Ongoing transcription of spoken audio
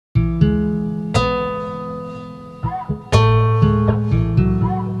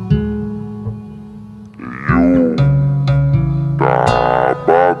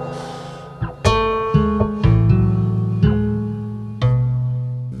TAHBAX.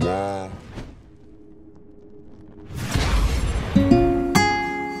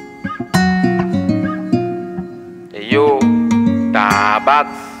 Yo, TAHBAX.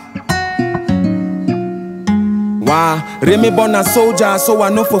 Wow, Remy born a soldier, so I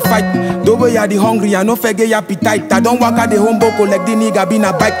know for fight. Though way I the hungry, I know forget appetite. I don't walk at the home boko like the nigga been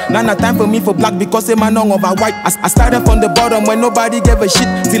a bike. Now no time for me for black because a man on over white. I started from the bottom when nobody gave a shit.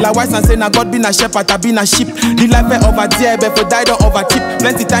 Still I wise and say now God been a shepherd, I been a sheep. The life over there, but for die don't over tip.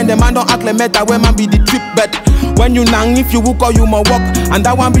 Plenty time the man don't act like meta when man be the trip. But when you nang, if you walk or you more walk. And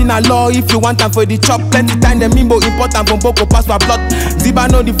that one been a law if you want time for the chop. Plenty time the mimbo important from boko pass my blood. Ziba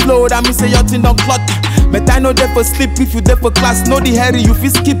know the flow, that me say your thing don't clot. But I know they for sleep if you there for class. Know the hurry, you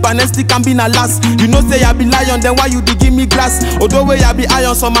feel skip and still can be na last. You know say I be lion, then why you dey give me grass? Although way I be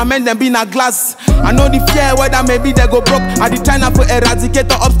iron, so my men then be na glass. I know the fear whether maybe they go broke. I dey try na for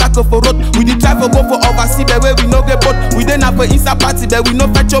eradicate the obstacle for road. We dey try for go for overseas, but where we no get boat. We dey na for inside party, but we no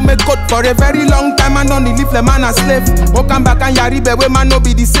fetch your make code. For a very long time, I don't leave the man a slave. Welcome back and yari, but we man no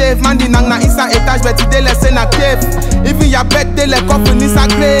be the safe. Man di nang na inside etage, but today let's say na cave. Even your bed they like coffin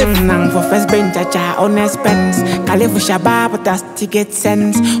inside grave. Nang for first bench, on expense. Kale for Shabba, but that's ticket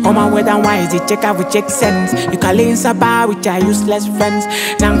sense. On my way down, why is it check out with check sense? You call in Sabah with your useless friends.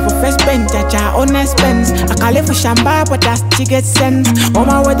 Nang for first bench, on expense. I call for Shabba, but that's ticket sense. On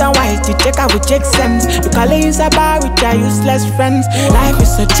my way down, why is it check out with check sense? You call in Sabah with your useless friends. Life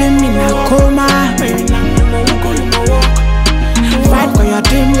is a dream in a coma. Fight for your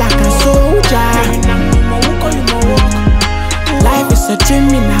dream like a soldier. Life is a dream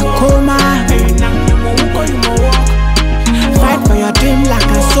in a coma. Fight for your dream like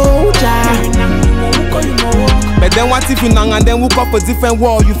a soldier. But then what if you nang and then woke up a different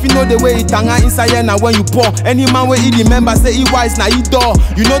wall? You feel know the way it hang inside here now when you pour. Any man where he remember say he wise now he door.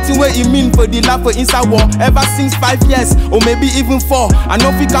 You know the way it mean for the laugh for inside war. Ever since 5 years or maybe even 4. I know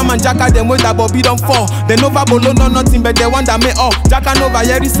if you come and jack at them way that Bobby don't fall. They never below no nothing but they want that me all. Jack and over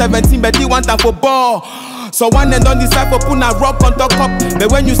here is 17 but they want that for ball. So one end on the side for put a rock on top cup. But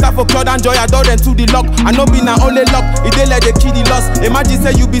when you start for crowd and joy, I door them to the lock. I know be na only lock, it they let the kid the loss. Imagine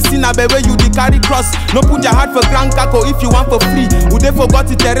say you be seen a baby you the carry cross. No put your heart for grand kako if you want for free. Would they forgot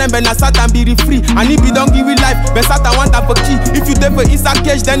it terrain but na Satan be free. And if you don't give it life, but Satan want that for key. If you there for inside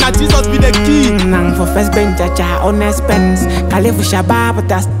cage, then na Jesus be the key. Nang for first bench, on expense. Kale for Shabba, but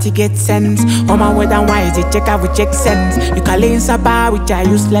that's ticket sense. On my way down, why is it check out with check sense? You call in Sabah with your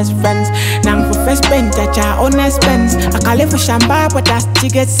useless friends. Nang for first bench, on expense. I call it for Shamba, but that's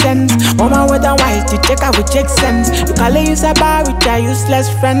ticket sense. On my way down, why is it check out with check sense? You call it Sabah with your useless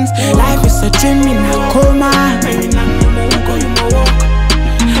friends. Life is a dream in a coma.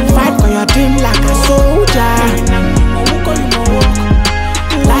 Fight for your dream like a soldier.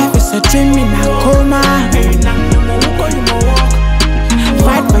 Life is a dream in a coma.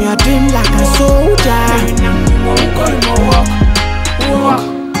 Fight for your dream like a soldier.